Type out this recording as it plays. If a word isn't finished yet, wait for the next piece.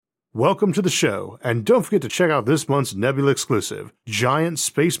Welcome to the show, and don't forget to check out this month's Nebula exclusive, Giant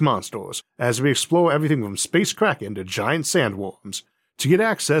Space Monsters, as we explore everything from space kraken to giant sandworms. To get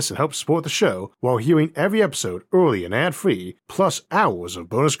access and help support the show while hearing every episode early and ad-free, plus hours of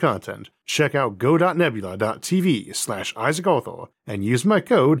bonus content, check out go.nebula.tv/IsaacArthur and use my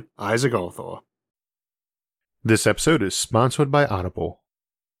code IsaacArthur. This episode is sponsored by Audible.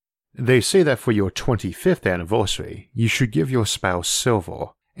 They say that for your 25th anniversary, you should give your spouse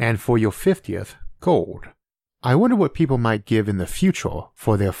silver, and for your 50th, gold. I wonder what people might give in the future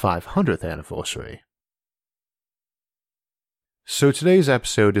for their 500th anniversary. So today's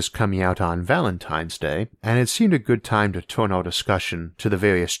episode is coming out on Valentine's Day, and it seemed a good time to turn our discussion to the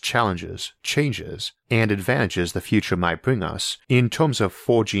various challenges, changes, and advantages the future might bring us in terms of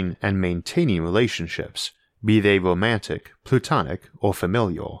forging and maintaining relationships, be they romantic, platonic, or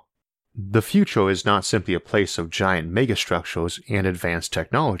familial. The future is not simply a place of giant megastructures and advanced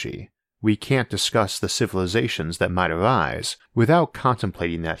technology. We can't discuss the civilizations that might arise without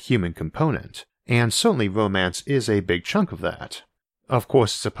contemplating that human component, and certainly romance is a big chunk of that. Of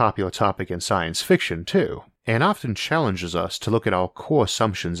course, it's a popular topic in science fiction too, and often challenges us to look at our core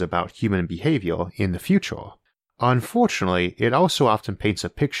assumptions about human behavior in the future. Unfortunately, it also often paints a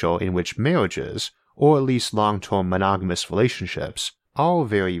picture in which marriages, or at least long-term monogamous relationships, are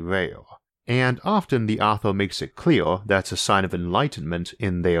very rare, and often the author makes it clear that's a sign of enlightenment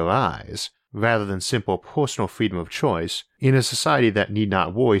in their eyes, rather than simple personal freedom of choice in a society that need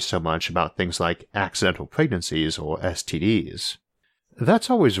not worry so much about things like accidental pregnancies or STDs. That's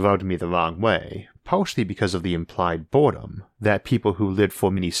always rubbed me the wrong way, partially because of the implied boredom that people who lived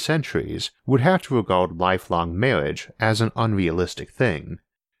for many centuries would have to regard lifelong marriage as an unrealistic thing.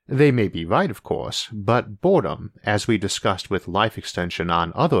 They may be right, of course, but boredom, as we discussed with life extension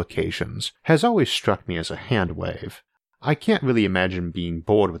on other occasions, has always struck me as a hand wave. I can't really imagine being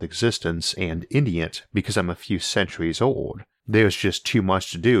bored with existence and ending it because I'm a few centuries old. There's just too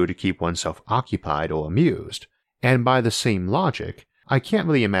much to do to keep oneself occupied or amused. And by the same logic, I can't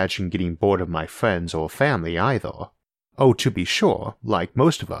really imagine getting bored of my friends or family either. Oh, to be sure, like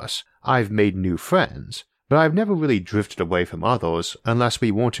most of us, I've made new friends, but I've never really drifted away from others unless we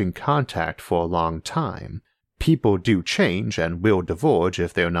weren't in contact for a long time. People do change and will diverge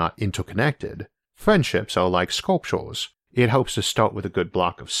if they're not interconnected. Friendships are like sculptures. It helps to start with a good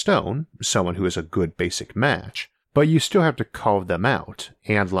block of stone, someone who is a good basic match, but you still have to carve them out,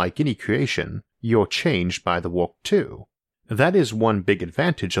 and like any creation, you're changed by the work too. That is one big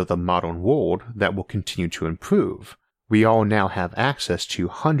advantage of the modern world that will continue to improve. We all now have access to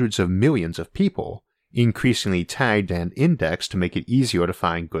hundreds of millions of people, increasingly tagged and indexed to make it easier to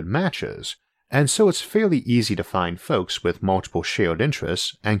find good matches, and so it's fairly easy to find folks with multiple shared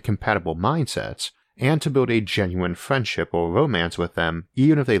interests and compatible mindsets, and to build a genuine friendship or romance with them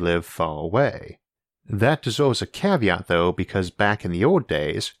even if they live far away. That deserves a caveat though, because back in the old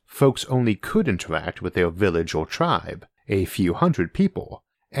days, folks only could interact with their village or tribe, a few hundred people,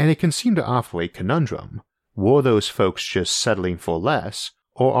 and it can seem to offer a conundrum. Were those folks just settling for less,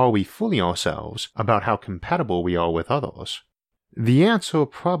 or are we fooling ourselves about how compatible we are with others? The answer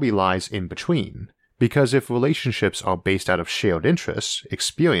probably lies in between, because if relationships are based out of shared interests,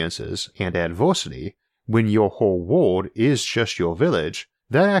 experiences, and adversity, when your whole world is just your village,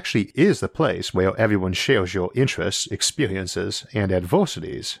 that actually is the place where everyone shares your interests, experiences, and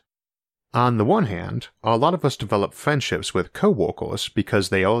adversities. On the one hand, a lot of us develop friendships with coworkers because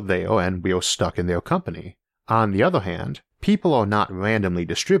they are there and we're stuck in their company. On the other hand, people are not randomly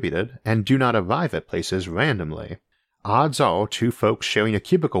distributed and do not arrive at places randomly. Odds are two folks sharing a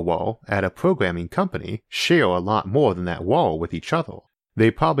cubicle wall at a programming company share a lot more than that wall with each other. They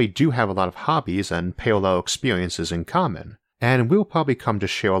probably do have a lot of hobbies and parallel experiences in common, and will probably come to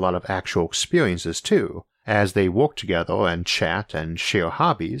share a lot of actual experiences too, as they work together and chat and share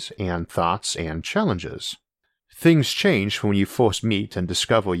hobbies and thoughts and challenges. Things change when you first meet and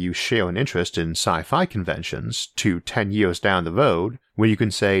discover you share an interest in sci-fi conventions to 10 years down the road, when you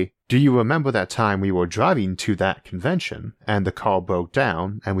can say, "Do you remember that time we were driving to that convention and the car broke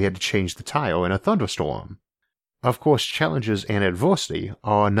down and we had to change the tire in a thunderstorm?" Of course, challenges and adversity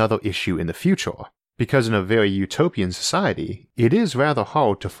are another issue in the future, because in a very utopian society, it is rather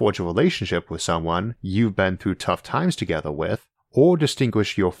hard to forge a relationship with someone you've been through tough times together with, or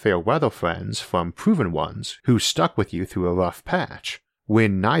distinguish your fair-weather friends from proven ones who stuck with you through a rough patch,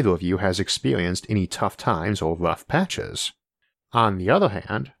 when neither of you has experienced any tough times or rough patches. On the other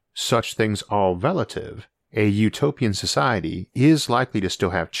hand, such things are relative. A utopian society is likely to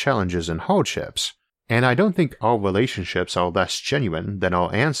still have challenges and hardships, and I don't think our relationships are less genuine than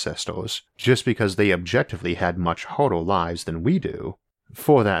our ancestors just because they objectively had much harder lives than we do.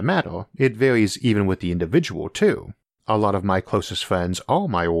 For that matter, it varies even with the individual too. A lot of my closest friends are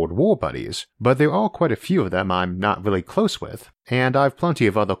my old war buddies, but there are quite a few of them I'm not really close with, and I've plenty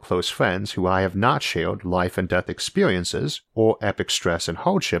of other close friends who I have not shared life and death experiences or epic stress and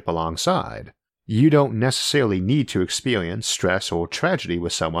hardship alongside. You don't necessarily need to experience stress or tragedy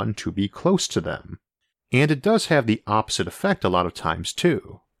with someone to be close to them. And it does have the opposite effect a lot of times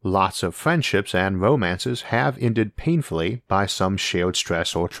too. Lots of friendships and romances have ended painfully by some shared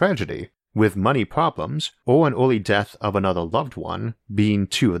stress or tragedy, with money problems or an early death of another loved one being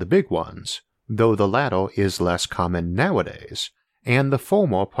two of the big ones, though the latter is less common nowadays, and the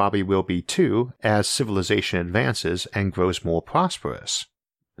former probably will be too as civilization advances and grows more prosperous.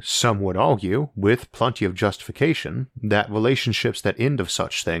 Some would argue, with plenty of justification, that relationships that end of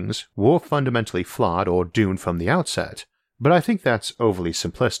such things were fundamentally flawed or doomed from the outset, but I think that's overly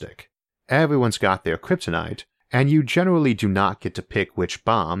simplistic. Everyone's got their kryptonite, and you generally do not get to pick which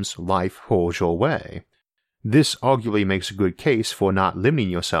bombs life hurls your way. This arguably makes a good case for not limiting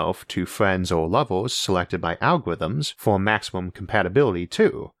yourself to friends or lovers selected by algorithms for maximum compatibility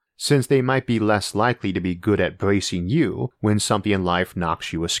too, since they might be less likely to be good at bracing you when something in life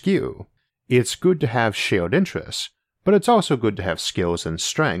knocks you askew. It's good to have shared interests, but it's also good to have skills and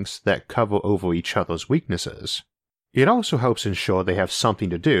strengths that cover over each other's weaknesses. It also helps ensure they have something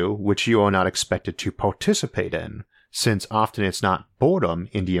to do which you are not expected to participate in, since often it's not boredom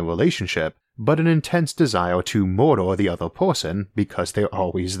in the relationship, but an intense desire to murder the other person because they're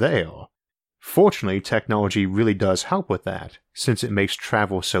always there. Fortunately, technology really does help with that, since it makes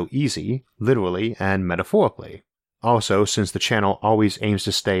travel so easy, literally and metaphorically. Also, since the channel always aims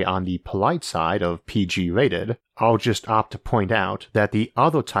to stay on the polite side of PG rated, I'll just opt to point out that the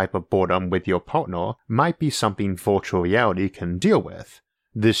other type of boredom with your partner might be something virtual reality can deal with.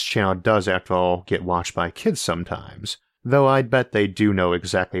 This channel does, after all, get watched by kids sometimes, though I'd bet they do know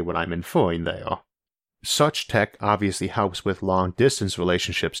exactly what I'm inferring there. Such tech obviously helps with long-distance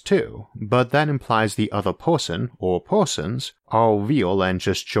relationships too, but that implies the other person, or persons, are real and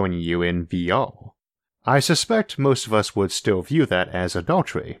just joining you in VR. I suspect most of us would still view that as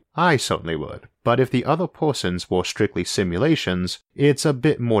adultery. I certainly would, but if the other persons were strictly simulations, it's a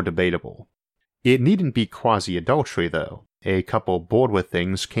bit more debatable. It needn't be quasi-adultery though. A couple bored with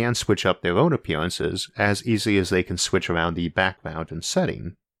things can switch up their own appearances as easily as they can switch around the background and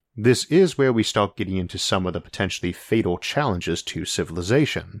setting. This is where we start getting into some of the potentially fatal challenges to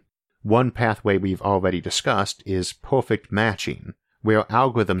civilization. One pathway we've already discussed is perfect matching, where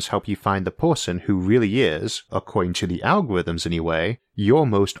algorithms help you find the person who really is, according to the algorithms anyway, your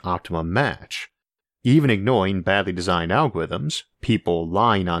most optimum match. Even ignoring badly designed algorithms, people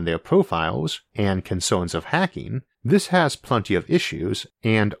lying on their profiles, and concerns of hacking, this has plenty of issues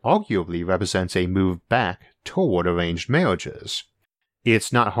and arguably represents a move back toward arranged marriages.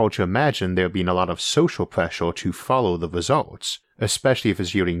 It's not hard to imagine there being a lot of social pressure to follow the results, especially if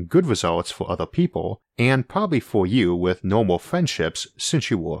it's yielding good results for other people, and probably for you with normal friendships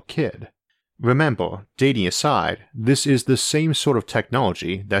since you were a kid. Remember, dating aside, this is the same sort of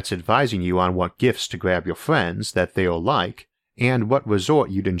technology that's advising you on what gifts to grab your friends that they'll like, and what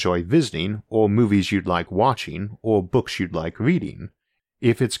resort you'd enjoy visiting, or movies you'd like watching, or books you'd like reading.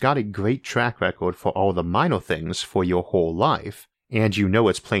 If it's got a great track record for all the minor things for your whole life, and you know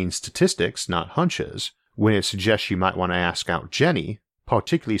it's plain statistics, not hunches, when it suggests you might want to ask out Jenny,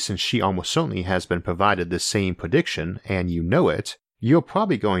 particularly since she almost certainly has been provided the same prediction and you know it, you're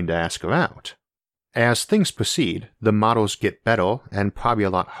probably going to ask her out. As things proceed, the models get better and probably a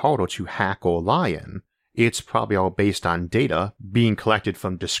lot harder to hack or lie in. It's probably all based on data being collected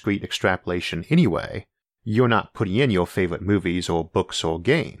from discrete extrapolation anyway. You're not putting in your favorite movies or books or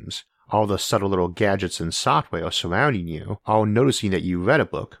games. All the subtle little gadgets and software surrounding you are noticing that you read a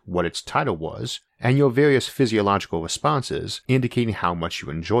book, what its title was, and your various physiological responses indicating how much you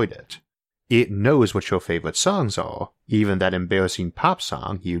enjoyed it. It knows what your favorite songs are, even that embarrassing pop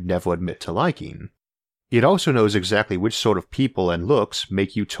song you'd never admit to liking. It also knows exactly which sort of people and looks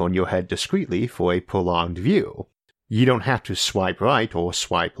make you turn your head discreetly for a prolonged view. You don't have to swipe right or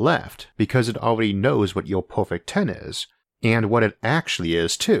swipe left, because it already knows what your perfect 10 is, and what it actually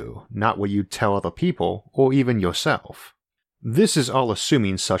is too, not what you tell other people or even yourself. This is all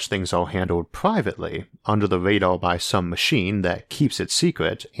assuming such things are handled privately, under the radar by some machine that keeps it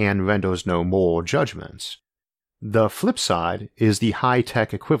secret and renders no moral judgments. The flip side is the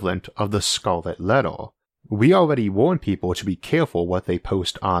high-tech equivalent of the scarlet letter. We already warn people to be careful what they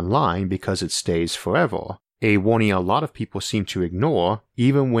post online because it stays forever, a warning a lot of people seem to ignore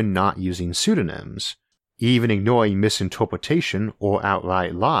even when not using pseudonyms. Even ignoring misinterpretation or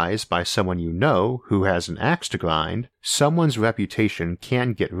outright lies by someone you know who has an axe to grind, someone's reputation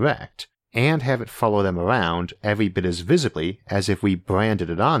can get wrecked, and have it follow them around every bit as visibly as if we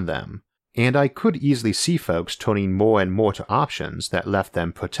branded it on them. And I could easily see folks turning more and more to options that left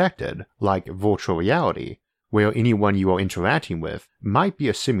them protected, like virtual reality, where anyone you are interacting with might be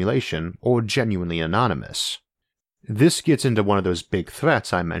a simulation or genuinely anonymous. This gets into one of those big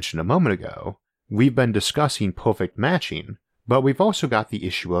threats I mentioned a moment ago. We've been discussing perfect matching, but we've also got the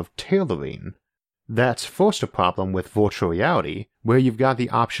issue of tailoring. That's first a problem with virtual reality, where you've got the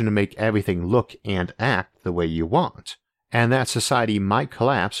option to make everything look and act the way you want, and that society might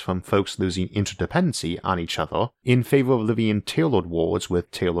collapse from folks losing interdependency on each other in favor of living in tailored worlds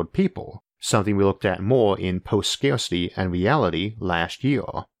with tailored people, something we looked at more in Post-Scarcity and Reality last year.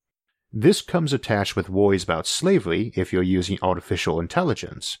 This comes attached with worries about slavery if you're using artificial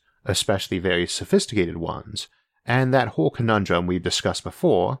intelligence, especially very sophisticated ones, and that whole conundrum we've discussed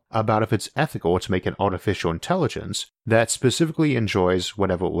before about if it's ethical to make an artificial intelligence that specifically enjoys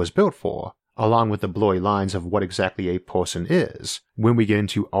whatever it was built for, along with the blurry lines of what exactly a person is when we get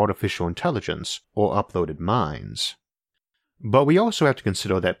into artificial intelligence or uploaded minds. But we also have to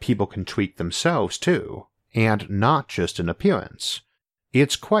consider that people can tweak themselves too, and not just in appearance.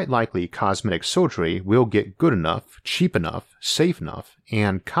 It's quite likely cosmetic surgery will get good enough, cheap enough, safe enough,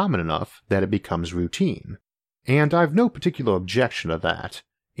 and common enough that it becomes routine. And I've no particular objection to that.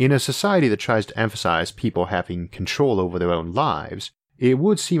 In a society that tries to emphasize people having control over their own lives, it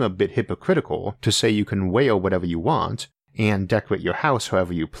would seem a bit hypocritical to say you can wear whatever you want and decorate your house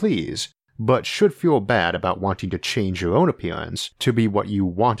however you please, but should feel bad about wanting to change your own appearance to be what you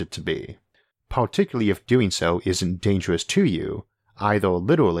want it to be, particularly if doing so isn't dangerous to you, either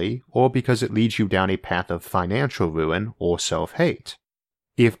literally or because it leads you down a path of financial ruin or self-hate.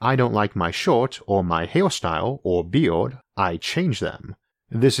 If I don't like my shirt or my hairstyle or beard, I change them.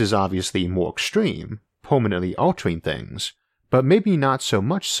 This is obviously more extreme, permanently altering things, but maybe not so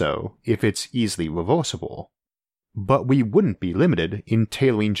much so if it's easily reversible. But we wouldn't be limited in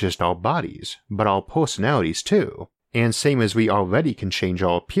tailoring just our bodies, but our personalities too, and same as we already can change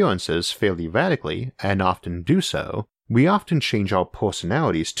our appearances fairly radically, and often do so, we often change our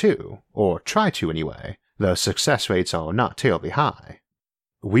personalities too, or try to anyway. The success rates are not terribly high.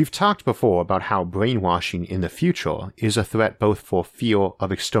 We've talked before about how brainwashing in the future is a threat both for fear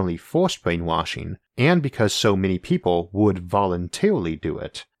of externally forced brainwashing and because so many people would voluntarily do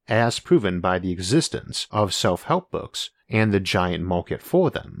it, as proven by the existence of self-help books and the giant market for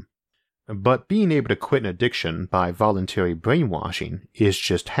them. But being able to quit an addiction by voluntary brainwashing is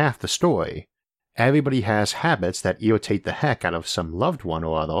just half the story. Everybody has habits that irritate the heck out of some loved one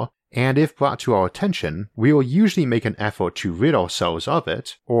or other, and if brought to our attention, we will usually make an effort to rid ourselves of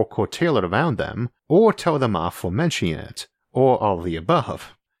it, or curtail it around them, or tell them off for mentioning it, or all of the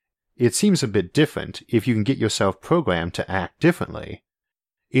above. It seems a bit different if you can get yourself programmed to act differently.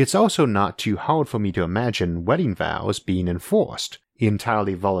 It's also not too hard for me to imagine wedding vows being enforced,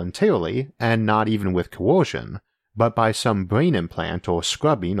 entirely voluntarily and not even with coercion, but by some brain implant or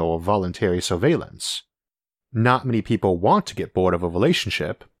scrubbing or voluntary surveillance. Not many people want to get bored of a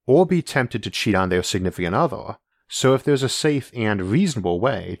relationship or be tempted to cheat on their significant other, so if there's a safe and reasonable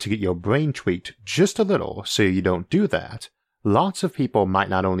way to get your brain tweaked just a little so you don't do that, lots of people might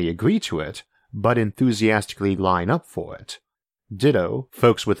not only agree to it, but enthusiastically line up for it. Ditto,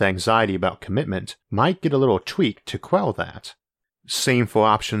 folks with anxiety about commitment might get a little tweak to quell that. Same for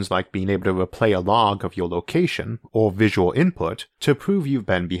options like being able to replay a log of your location or visual input to prove you've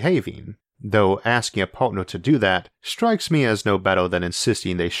been behaving, though asking a partner to do that strikes me as no better than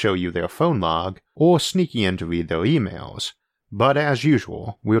insisting they show you their phone log or sneaking in to read their emails. But as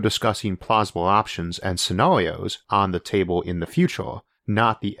usual, we're discussing plausible options and scenarios on the table in the future,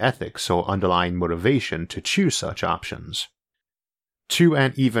 not the ethics or underlying motivation to choose such options. To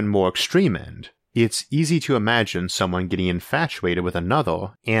an even more extreme end, it's easy to imagine someone getting infatuated with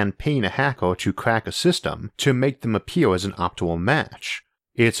another and paying a hacker to crack a system to make them appear as an optimal match.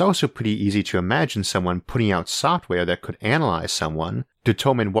 It's also pretty easy to imagine someone putting out software that could analyze someone,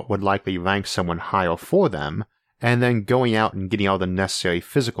 determine what would likely rank someone higher for them, and then going out and getting all the necessary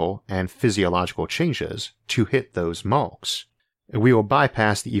physical and physiological changes to hit those marks. We will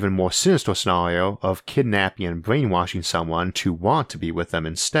bypass the even more sinister scenario of kidnapping and brainwashing someone to want to be with them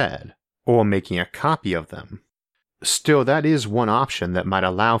instead, or making a copy of them. Still, that is one option that might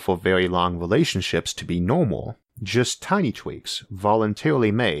allow for very long relationships to be normal, just tiny tweaks,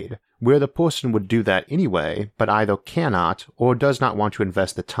 voluntarily made, where the person would do that anyway, but either cannot or does not want to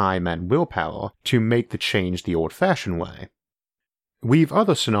invest the time and willpower to make the change the old-fashioned way. We've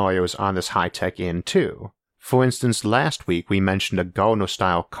other scenarios on this high-tech end too. For instance, last week we mentioned a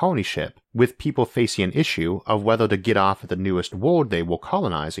Gardner-style colony ship with people facing an issue of whether to get off at the newest world they were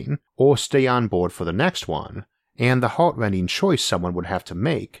colonizing or stay on board for the next one, and the heart-rending choice someone would have to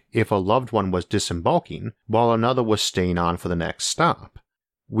make if a loved one was disembarking while another was staying on for the next stop.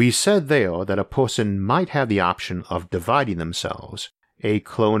 We said there that a person might have the option of dividing themselves, a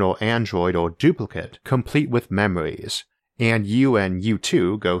clone or android or duplicate complete with memories, and you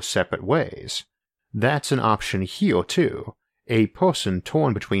two go separate ways. That's an option here too. A person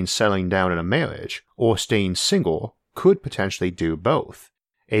torn between settling down in a marriage or staying single could potentially do both.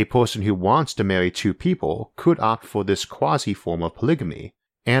 A person who wants to marry two people could opt for this quasi-form of polygamy,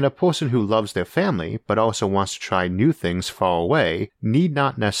 and a person who loves their family but also wants to try new things far away need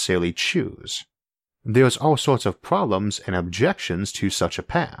not necessarily choose. There's all sorts of problems and objections to such a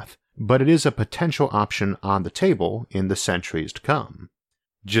path, but it is a potential option on the table in the centuries to come.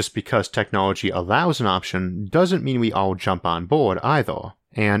 Just because technology allows an option doesn't mean we all jump on board either,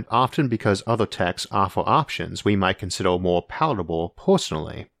 and often because other techs offer options we might consider more palatable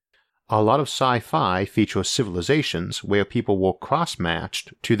personally. A lot of sci-fi features civilizations where people were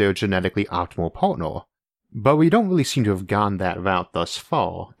cross-matched to their genetically optimal partner, but we don't really seem to have gone that route thus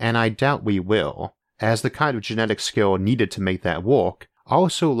far, and I doubt we will, as the kind of genetic skill needed to make that work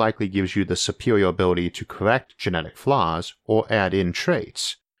also likely gives you the superior ability to correct genetic flaws or add in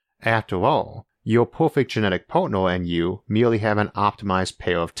traits. After all, your perfect genetic partner and you merely have an optimized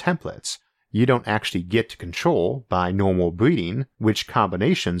pair of templates. You don't actually get to control, by normal breeding, which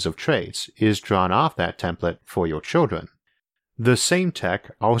combinations of traits is drawn off that template for your children. The same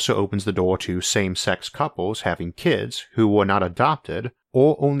tech also opens the door to same-sex couples having kids who were not adopted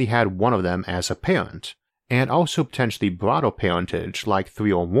or only had one of them as a parent, and also potentially broader parentage like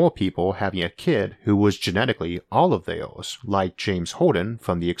 3 or more people having a kid who was genetically all of theirs, like James Holden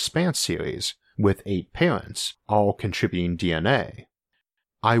from the Expanse series, with 8 parents, all contributing DNA.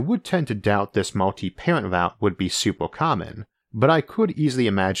 I would tend to doubt this multi-parent route would be super common, but I could easily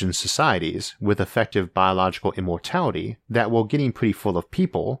imagine societies with effective biological immortality that were getting pretty full of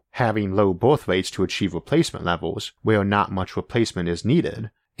people, having low birth rates to achieve replacement levels where not much replacement is needed,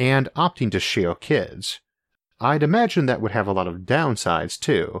 and opting to share kids. I'd imagine that would have a lot of downsides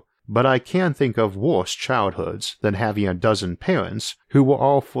too, but I can think of worse childhoods than having a dozen parents who were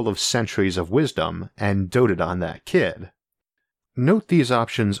all full of centuries of wisdom and doted on that kid. Note these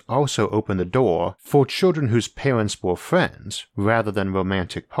options also open the door for children whose parents were friends rather than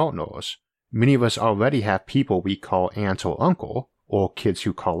romantic partners. Many of us already have people we call aunt or uncle, or kids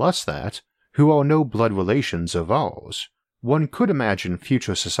who call us that, who are no blood relations of ours. One could imagine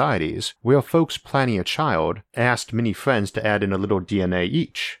future societies where folks planning a child asked many friends to add in a little DNA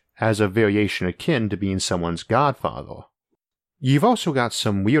each, as a variation akin to being someone's godfather. You've also got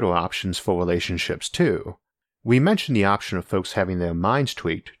some weirder options for relationships too. We mentioned the option of folks having their minds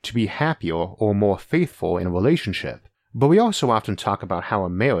tweaked to be happier or more faithful in a relationship, but we also often talk about how a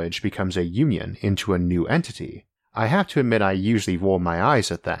marriage becomes a union into a new entity. I have to admit I usually roll my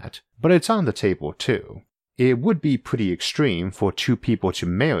eyes at that, but it's on the table too. It would be pretty extreme for 2 people to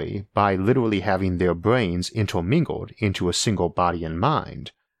marry by literally having their brains intermingled into a single body and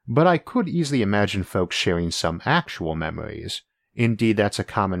mind, but I could easily imagine folks sharing some actual memories. Indeed, that's a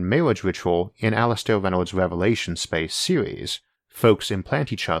common marriage ritual in Alastair Reynolds' Revelation Space series. Folks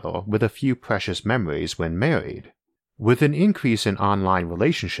implant each other with a few precious memories when married. With an increase in online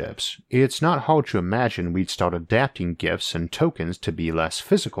relationships, it's not hard to imagine we'd start adapting gifts and tokens to be less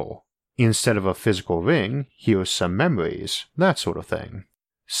physical. Instead of a physical ring, here's some memories, that sort of thing.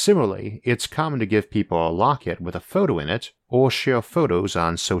 Similarly, it's common to give people a locket with a photo in it or share photos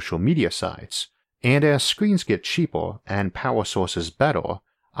on social media sites, and as screens get cheaper and power sources better,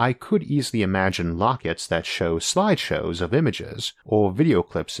 I could easily imagine lockets that show slideshows of images or video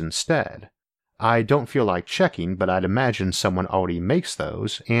clips instead. I don't feel like checking, but I'd imagine someone already makes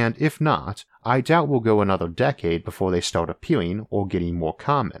those, and if not, I doubt we'll go another decade before they start appearing or getting more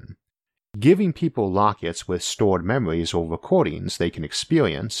common. Giving people lockets with stored memories or recordings they can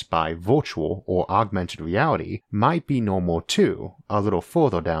experience by virtual or augmented reality might be normal too, a little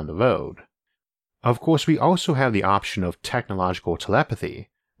further down the road. Of course, we also have the option of technological telepathy,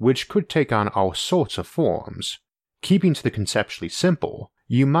 which could take on all sorts of forms. Keeping to the conceptually simple,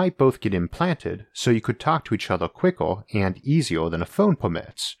 you might both get implanted so you could talk to each other quicker and easier than a phone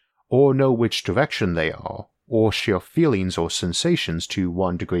permits, or know which direction they are, or share feelings or sensations to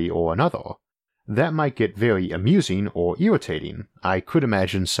one degree or another. That might get very amusing or irritating. I could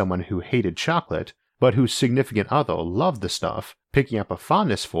imagine someone who hated chocolate but whose significant other loved the stuff, picking up a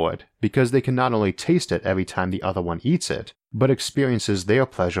fondness for it because they can not only taste it every time the other one eats it, but experiences their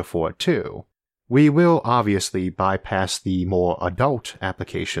pleasure for it too. We will obviously bypass the more adult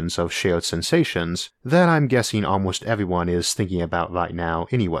applications of shared sensations that I'm guessing almost everyone is thinking about right now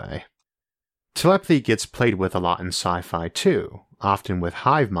anyway. Telepathy gets played with a lot in sci-fi too, often with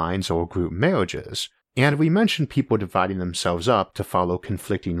hive minds or group marriages, and we mention people dividing themselves up to follow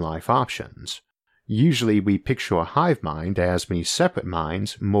conflicting life options. Usually we picture a hive mind as many separate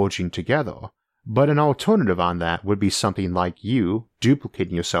minds merging together, but an alternative on that would be something like you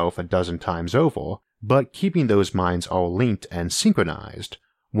duplicating yourself a dozen times over, but keeping those minds all linked and synchronized.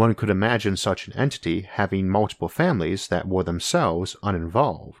 One could imagine such an entity having multiple families that were themselves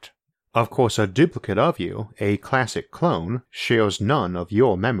uninvolved. Of course, a duplicate of you, a classic clone, shares none of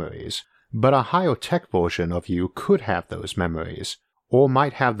your memories, but a higher tech version of you could have those memories, or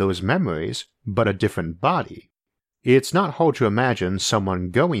might have those memories, but a different body. It's not hard to imagine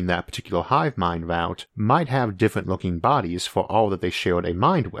someone going that particular hive mind route might have different looking bodies for all that they shared a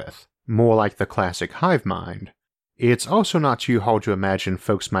mind with, more like the classic hive mind. It's also not too hard to imagine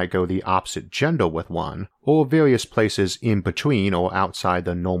folks might go the opposite gender with one, or various places in between or outside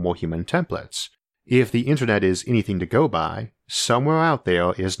the normal human templates. If the internet is anything to go by, somewhere out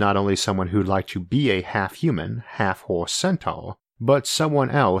there is not only someone who'd like to be a half-human, half-horse centaur, but someone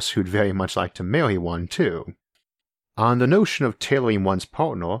else who'd very much like to marry one too. On the notion of tailoring one's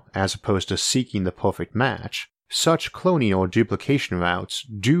partner as opposed to seeking the perfect match, such cloning or duplication routes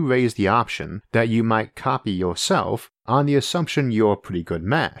do raise the option that you might copy yourself on the assumption you're a pretty good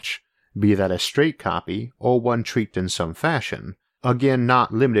match, be that a straight copy or one tweaked in some fashion, again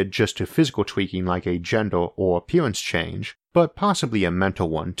not limited just to physical tweaking like a gender or appearance change, but possibly a mental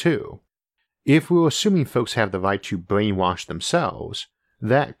one too. If we're assuming folks have the right to brainwash themselves,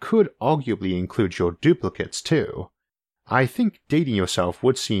 that could arguably include your duplicates too. I think dating yourself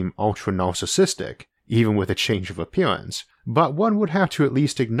would seem ultra-narcissistic, even with a change of appearance, but one would have to at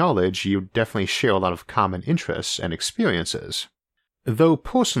least acknowledge you definitely share a lot of common interests and experiences. Though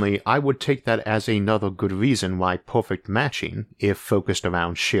personally, I would take that as another good reason why perfect matching, if focused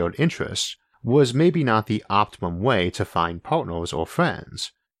around shared interests, was maybe not the optimum way to find partners or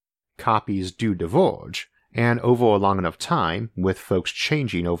friends. Copies do diverge, and over a long enough time, with folks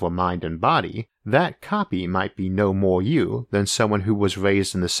changing over mind and body, that copy might be no more you than someone who was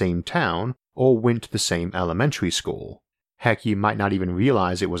raised in the same town or went to the same elementary school. Heck, you might not even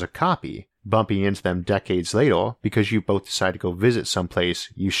realize it was a copy, bumping into them decades later because you both decided to go visit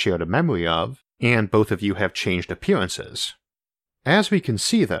someplace you shared a memory of, and both of you have changed appearances. As we can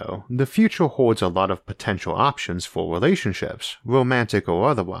see though, the future holds a lot of potential options for relationships, romantic or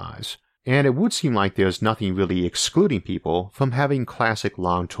otherwise, and it would seem like there's nothing really excluding people from having classic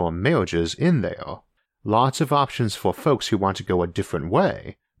long-term marriages in there. Lots of options for folks who want to go a different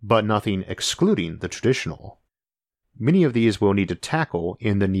way, but nothing excluding the traditional. Many of these we'll need to tackle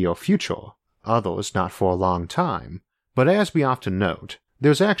in the near future, others not for a long time, but as we often note,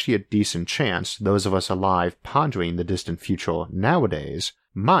 there's actually a decent chance those of us alive pondering the distant future nowadays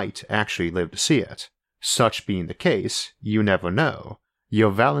might actually live to see it. Such being the case, you never know. Your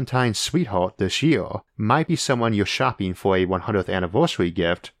Valentine's sweetheart this year might be someone you're shopping for a 100th anniversary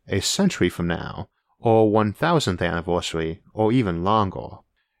gift a century from now, or 1000th anniversary, or even longer.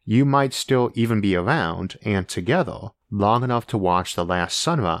 You might still even be around and together long enough to watch the last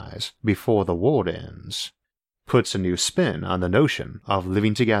sunrise before the world ends. Puts a new spin on the notion of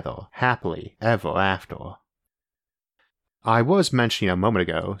living together happily ever after. I was mentioning a moment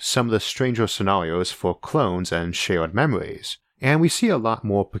ago some of the stranger scenarios for clones and shared memories, and we see a lot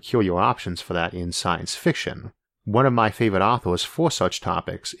more peculiar options for that in science fiction. One of my favorite authors for such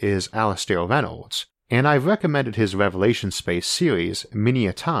topics is Alastair Reynolds, and I've recommended his Revelation Space series many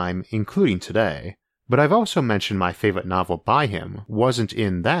a time, including today, but I've also mentioned my favorite novel by him wasn't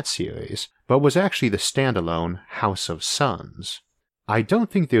in that series, but was actually the standalone House of Suns. I don't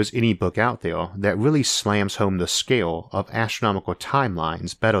think there's any book out there that really slams home the scale of astronomical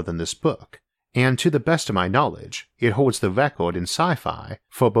timelines better than this book, and to the best of my knowledge, it holds the record in sci-fi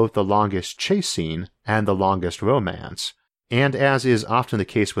for both the longest chase scene and the longest romance, and as is often the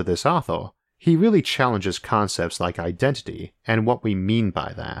case with this author, he really challenges concepts like identity and what we mean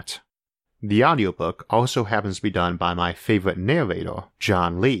by that. The audiobook also happens to be done by my favorite narrator,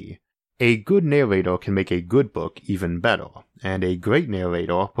 John Lee. A good narrator can make a good book even better, and a great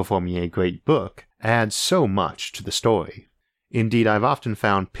narrator performing a great book adds so much to the story. Indeed, I've often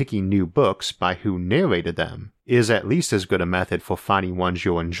found picking new books by who narrated them is at least as good a method for finding ones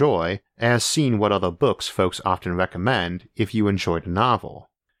you'll enjoy as seeing what other books folks often recommend if you enjoyed a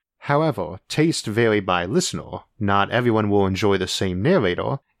novel. However, tastes vary by listener, not everyone will enjoy the same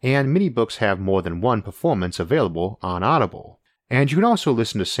narrator, and many books have more than one performance available on Audible. And you can also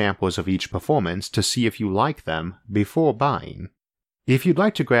listen to samples of each performance to see if you like them before buying. If you'd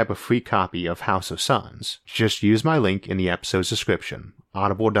like to grab a free copy of House of Suns, just use my link in the episode's description,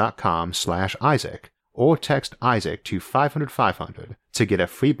 audible.com/Isaac, or text Isaac to 500-500 to get a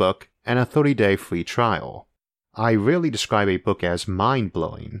free book and a 30-day free trial. I rarely describe a book as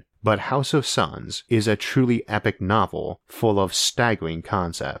mind-blowing, but House of Suns is a truly epic novel full of staggering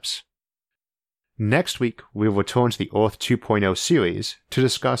concepts. Next week, we'll return to the Earth 2.0 series to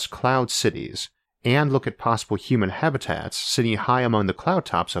discuss cloud cities and look at possible human habitats sitting high among the cloud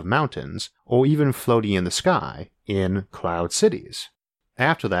tops of mountains or even floating in the sky in cloud cities.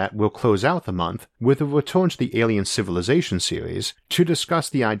 After that, we'll close out the month with a return to the Alien Civilization series to discuss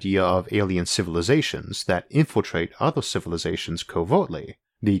the idea of alien civilizations that infiltrate other civilizations covertly,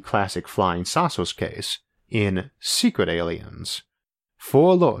 the classic flying saucers case, in Secret Aliens.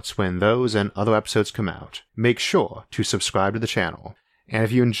 For alerts when those and other episodes come out, make sure to subscribe to the channel. And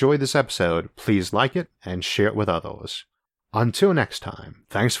if you enjoyed this episode, please like it and share it with others. Until next time,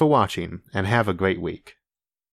 thanks for watching and have a great week.